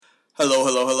Hello,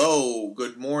 hello, hello.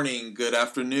 Good morning, good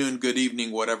afternoon, good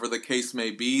evening, whatever the case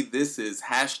may be. This is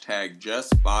hashtag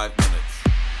just 5 minutes.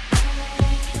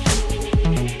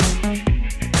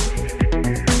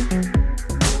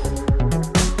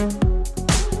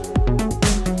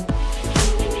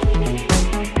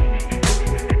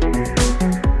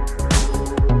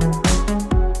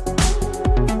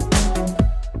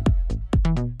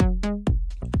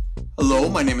 Hello,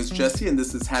 my name is Jesse, and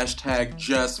this is hashtag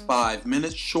just 5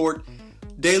 minutes, short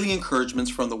daily encouragements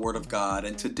from the Word of God.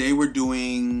 And today we're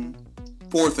doing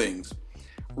 4 things.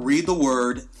 Read the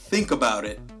Word, think about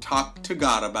it, talk to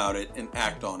God about it, and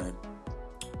act on it.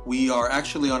 We are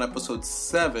actually on episode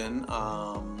 7,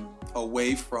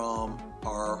 away from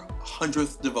our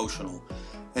 100th devotional.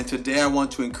 And today I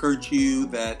want to encourage you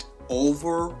that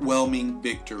overwhelming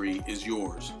victory is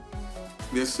yours.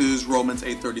 This is Romans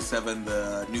 8:37,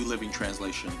 the New Living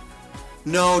Translation.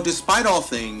 No, despite all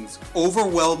things,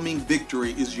 overwhelming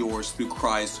victory is yours through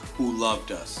Christ who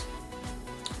loved us.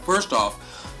 First off,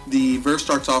 the verse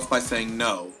starts off by saying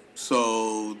no.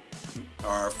 So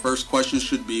our first question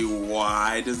should be,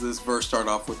 why does this verse start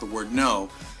off with the word no?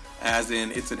 As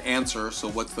in, it's an answer, so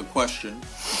what's the question?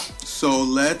 So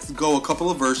let's go a couple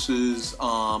of verses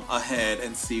ahead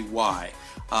and see why.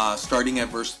 Starting at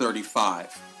verse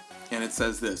 35. And it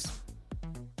says this: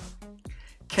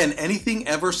 Can anything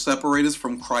ever separate us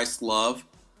from Christ's love?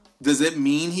 Does it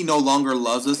mean he no longer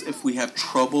loves us if we have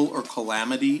trouble or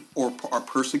calamity, or are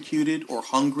persecuted, or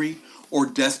hungry, or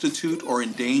destitute, or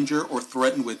in danger, or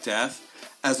threatened with death?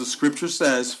 As the scripture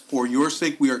says, for your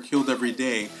sake we are killed every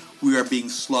day. We are being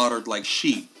slaughtered like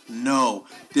sheep. No,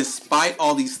 despite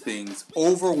all these things,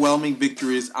 overwhelming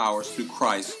victory is ours through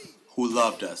Christ who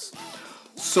loved us.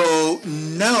 So,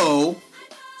 no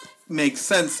makes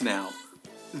sense now.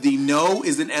 The no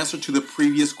is an answer to the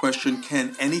previous question,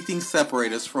 can anything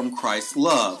separate us from Christ's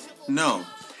love? No.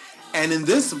 And in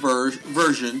this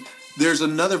version, there's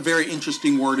another very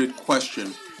interesting worded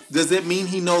question. Does it mean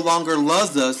he no longer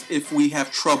loves us if we have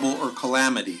trouble or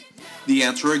calamity? The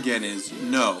answer again is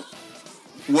no.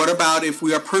 What about if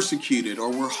we are persecuted, or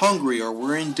we're hungry, or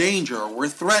we're in danger, or we're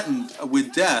threatened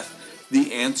with death?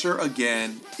 The answer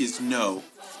again is no.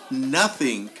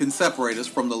 Nothing can separate us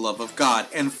from the love of God.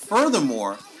 And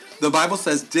furthermore, the Bible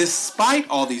says, despite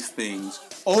all these things,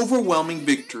 overwhelming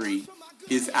victory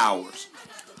is ours.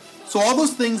 So all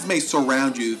those things may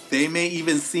surround you. They may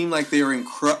even seem like they are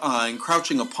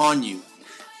encroaching upon you.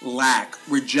 Lack,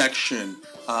 rejection,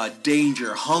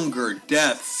 danger, hunger,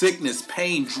 death, sickness,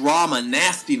 pain, drama,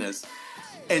 nastiness.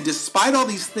 And despite all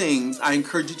these things, I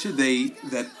encourage you today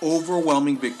that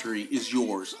overwhelming victory is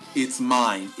yours. It's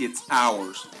mine. It's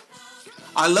ours.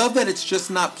 I love that it's just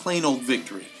not plain old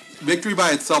victory. Victory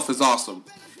by itself is awesome.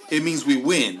 It means we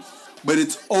win. But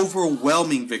it's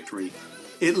overwhelming victory.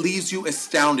 It leaves you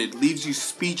astounded, leaves you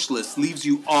speechless, leaves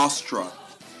you awestruck.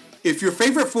 If your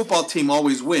favorite football team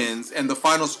always wins and the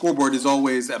final scoreboard is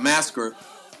always a massacre,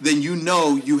 then you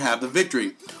know you have the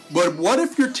victory. But what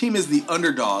if your team is the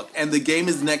underdog and the game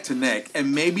is neck to neck,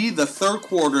 and maybe the third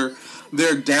quarter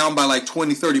they're down by like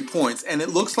 20, 30 points and it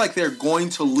looks like they're going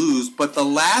to lose, but the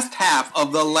last half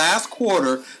of the last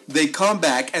quarter they come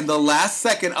back, and the last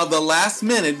second of the last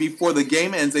minute before the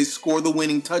game ends they score the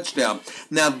winning touchdown.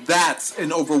 Now that's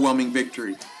an overwhelming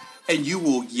victory. And you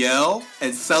will yell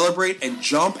and celebrate and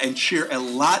jump and cheer a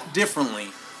lot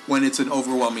differently when it's an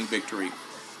overwhelming victory.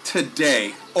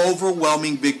 Today,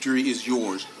 overwhelming victory is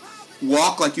yours.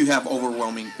 Walk like you have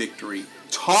overwhelming victory.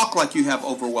 Talk like you have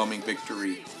overwhelming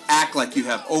victory. Act like you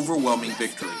have overwhelming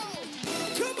victory.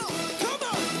 Come on.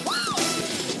 Wow.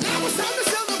 Now it's time to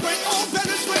celebrate all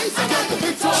Bennett's race. I got the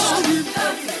victory.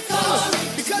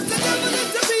 Because the devil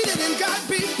is defeated and God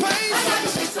be praised. I got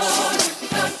the victory.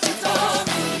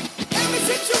 Every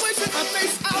situation I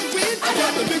face, I win. I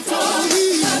got the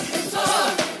victory.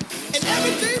 And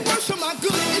everything works for my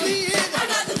good in the end. I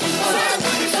got the victory.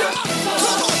 Come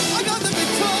on. I got the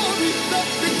victory. The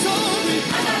victory.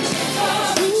 I got the victory.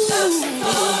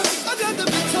 I got the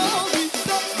victory.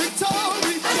 The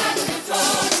victory. I got the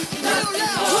victory. Now.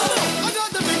 Come on. I got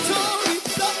the victory.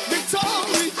 The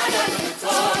victory. I got the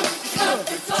victory. The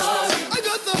victory.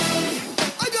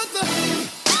 I got the victory.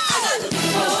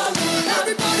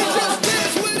 Everybody just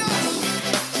dance with us.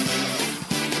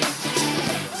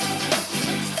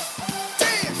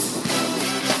 Dance.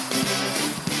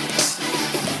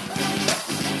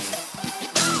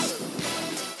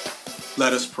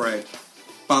 Let us pray.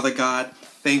 Father God,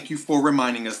 thank you for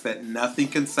reminding us that nothing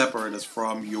can separate us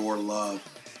from your love,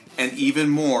 and even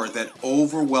more, that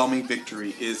overwhelming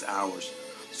victory is ours.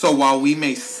 So while we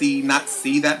may not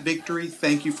see that victory,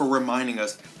 thank you for reminding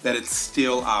us that it's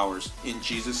still ours. In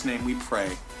Jesus' name we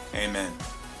pray. Amen.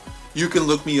 You can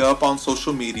look me up on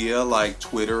social media like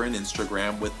Twitter and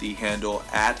Instagram with the handle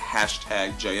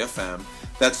 @JFM.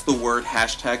 That's the word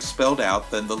hashtag spelled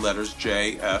out, then the letters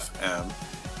JFM.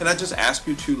 And I just ask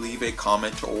you to leave a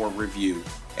comment or review.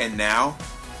 And now,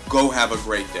 go have a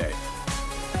great day.